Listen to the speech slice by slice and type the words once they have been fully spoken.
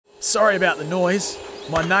Sorry about the noise.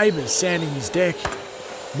 My neighbour's sanding his deck.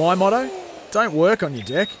 My motto? Don't work on your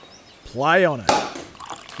deck. Play on it.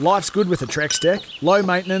 Life's good with a Trex deck. Low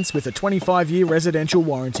maintenance with a 25-year residential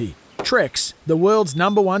warranty. Trex, the world's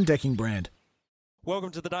 #1 decking brand.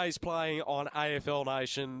 Welcome to the day's play on AFL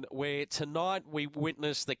Nation, where tonight we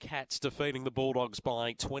witnessed the Cats defeating the Bulldogs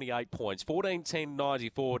by 28 points.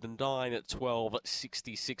 14-10-94 to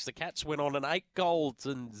 9-12-66. The Cats went on an 8-goal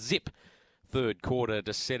zip third quarter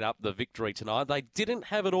to set up the victory tonight. They didn't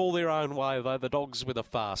have it all their own way, though, the Dogs with a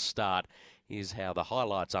fast start. Here's how the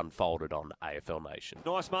highlights unfolded on AFL Nation.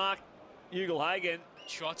 Nice mark, Hagen.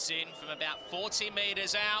 Trots in from about 40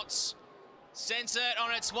 metres out. Sends it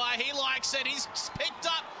on its way. He likes it. He's picked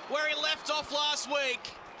up where he left off last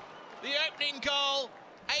week. The opening goal,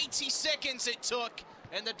 80 seconds it took,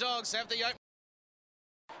 and the Dogs have the opening.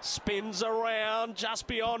 Spins around just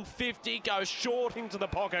beyond 50, goes short into the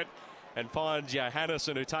pocket and finds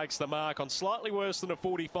Johannesson, who takes the mark on slightly worse than a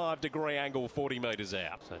 45-degree angle 40 metres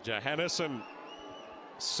out. So Johannesson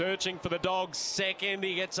searching for the Dogs' second.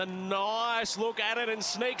 He gets a nice look at it and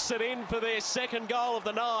sneaks it in for their second goal of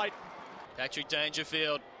the night. Patrick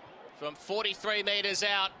Dangerfield from 43 metres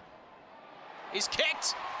out is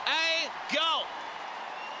kicked a goal.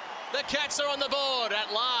 The Cats are on the board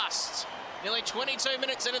at last. Nearly 22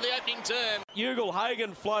 minutes into the opening term.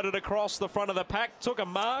 Hagen floated across the front of the pack, took a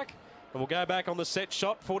mark, and we'll go back on the set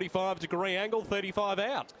shot, 45-degree angle, 35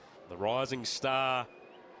 out. The rising star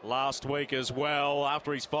last week as well,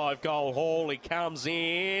 after his 5-goal haul, he comes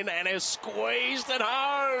in and has squeezed it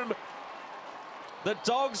home. The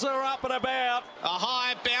Dogs are up and about. A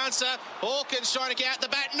high bouncer. Hawkins trying to get out the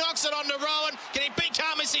bat. Knocks it on to Rowan. Can he be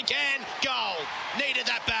calm as he can? Goal. Needed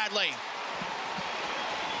that badly.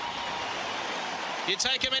 You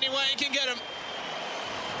take him any way you can get him.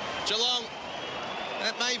 Geelong.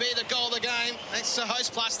 That may be the goal of the game. That's the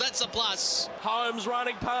host plus. That's a plus. Holmes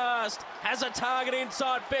running past. Has a target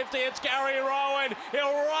inside 50. It's Gary Rowan.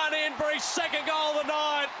 He'll run in for his second goal of the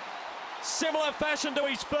night. Similar fashion to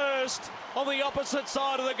his first, on the opposite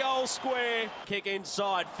side of the goal square. Kick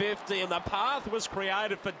inside 50, and the path was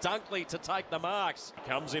created for Dunkley to take the marks.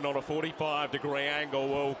 Comes in on a 45-degree angle,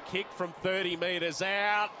 will kick from 30 metres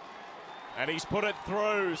out, and he's put it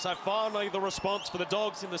through. So finally the response for the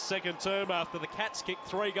Dogs in the second term after the Cats kicked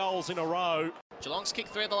 3 goals in a row. Geelong's kicked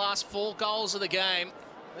 3 of the last 4 goals of the game.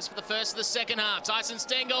 This for the first of the second half. Tyson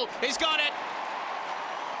Stengel, he's got it.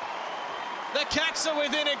 The Cats are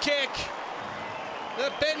within a kick.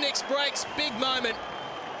 The Bendix breaks, big moment.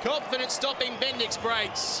 Confident stopping Bendix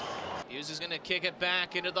breaks. Hughes is going to kick it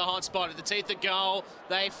back into the hot spot at the teeth of goal.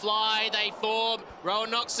 They fly, they form.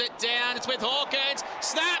 Rowan knocks it down. It's with Hawkins.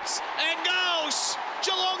 Snaps and goes.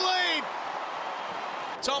 Geelong lead.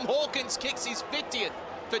 Tom Hawkins kicks his 50th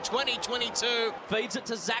for 2022. Feeds it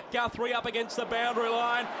to Zach Guthrie up against the boundary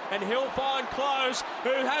line, and he'll find Close,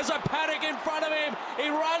 who has a paddock in front of him. He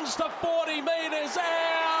runs to 40 metres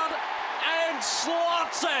out and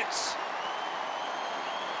slots it.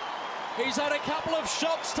 He's had a couple of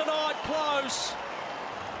shots tonight, Close.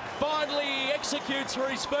 Finally, he executes for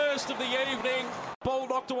his first of the evening. Ball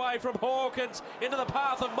knocked away from Hawkins into the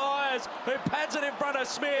path of Myers, who pads it in front of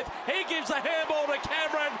Smith. He gives the handball to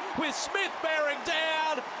Cameron with Smith bearing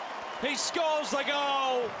down. He scores the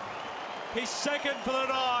goal. His second for the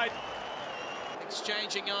night.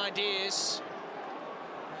 Exchanging ideas.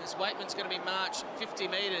 As Waitman's going to be marched 50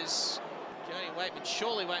 metres. Johnny Waitman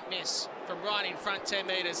surely won't miss from right in front 10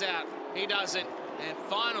 metres out. He doesn't. And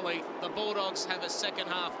finally, the Bulldogs have a second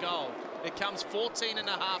half goal. It comes 14 and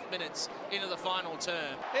a half minutes into the final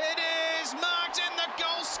term. It is marked in the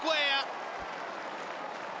goal square.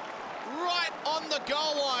 Right on the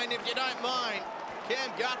goal line, if you don't mind.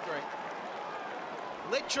 Cam Guthrie.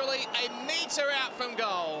 Literally a metre out from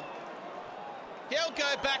goal. He'll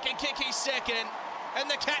go back and kick his second. And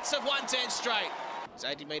the Cats have won 10 straight. He's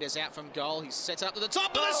 80 metres out from goal. He's set up to the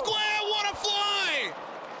top of the square. What a fly!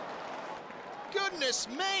 Goodness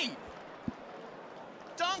me.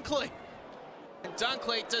 Dunkley. And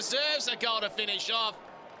Dunkley deserves a goal to finish off.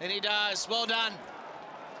 And he does. Well done.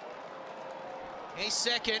 He's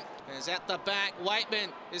second. He's at the back.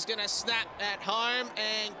 Waitman is going to snap at home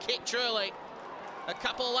and kick truly. A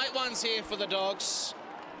couple of late ones here for the Dogs.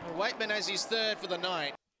 Waitman has his third for the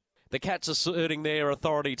night. The Cats asserting their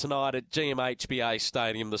authority tonight at GMHBA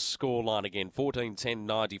Stadium. The scoreline again,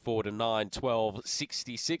 14-10-94 to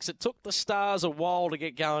 9-12-66. It took the Stars a while to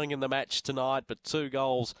get going in the match tonight, but 2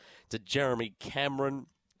 goals to Jeremy Cameron.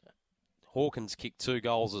 Hawkins kicked 2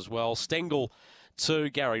 goals as well. Stengel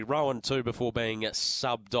 2, Gary Rowan 2 before being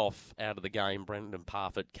subbed off out of the game. Brendan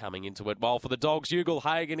Parfitt coming into it. While for the Dogs,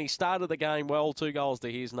 Ugle-Hagan, he started the game well, 2 goals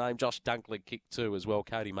to his name. Josh Dunkley kicked 2 as well.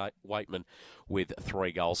 Cody Waitman with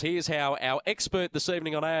 3 goals. Here's how our expert this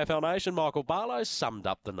evening on AFL Nation, Michael Barlow, summed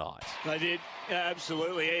up the night. They did,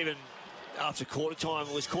 absolutely. Even after quarter time,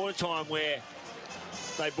 it was quarter time where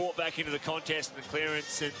they brought back into the contest and the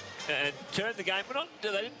clearance and turned the game. But they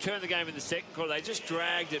didn't turn the game in the second quarter. They just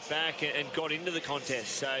dragged it back and got into the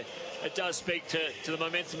contest. So it does speak to the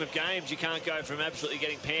momentum of games. You can't go from absolutely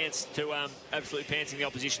getting pants to absolutely pantsing the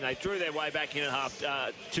opposition. They drew their way back in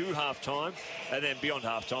at to half-time, and then beyond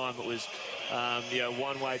half-time it was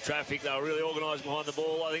one-way traffic. They were really organised behind the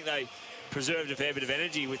ball. I think they preserved a fair bit of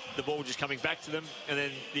energy with the ball just coming back to them, and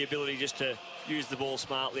then the ability just to use the ball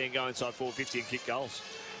smartly and go inside forward 50 and kick goals.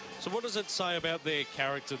 So what does it say about their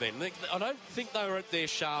character then? I don't think they were at their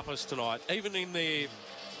sharpest tonight. Even in their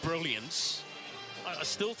brilliance, I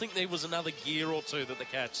still think there was another gear or two that the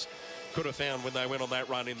Cats could have found when they went on that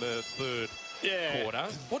run in the third quarter.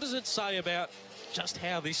 What does it say about just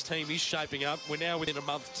how this team is shaping up? We're now within a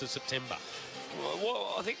month to September.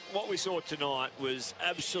 Well, I think what we saw tonight was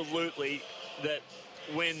absolutely that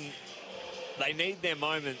when they need their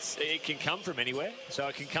moments, it can come from anywhere. So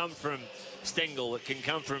it can come from Stengel, it can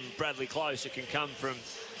come from Bradley Close, it can come from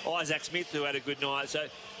Isaac Smith, who had a good night. So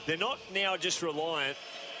they're not now just reliant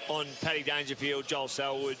on Paddy Dangerfield, Joel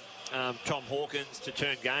Selwood, Tom Hawkins to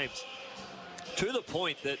turn games. To the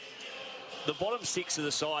point that the bottom 6 of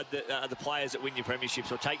the side that are the players that win your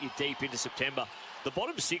premierships or take you deep into September, the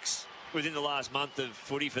bottom 6 within the last month of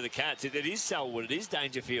footy for the Cats, it is Selwood, it is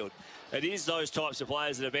Dangerfield, it is those types of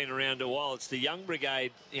players that have been around a while. It's the young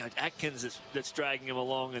brigade, Atkins that's dragging them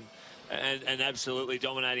along and absolutely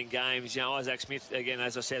dominating games. Isaac Smith, again,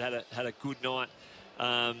 as I said, had a good night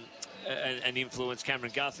and influence.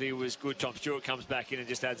 Cameron Guthrie was good. Tom Stewart comes back in and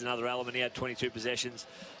just adds another element. He had 22 possessions,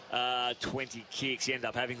 20 kicks. He ended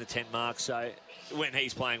up having the 10 marks. So when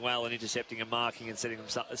he's playing well and intercepting and marking and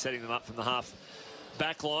setting them up from the half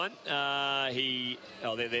back line, they're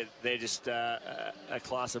just a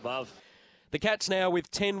class above. The Cats now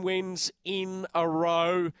with 10 wins in a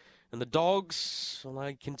row. And the Dogs,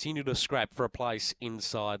 they continue to scrap for a place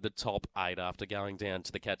inside the top 8 after going down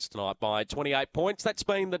to the Cats tonight by 28 points. That's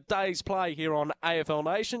been the day's play here on AFL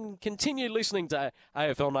Nation. Continue listening to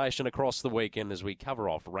AFL Nation across the weekend as we cover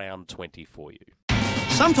off round 20 for you.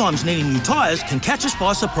 Sometimes needing new tyres can catch us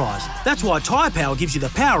by surprise. That's why Tyre Power gives you the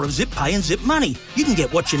power of zip pay and zip money. You can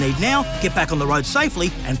get what you need now, get back on the road safely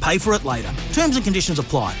and pay for it later. Terms and conditions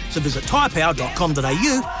apply. So visit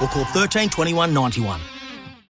tyrepower.com.au or call 13 21 91.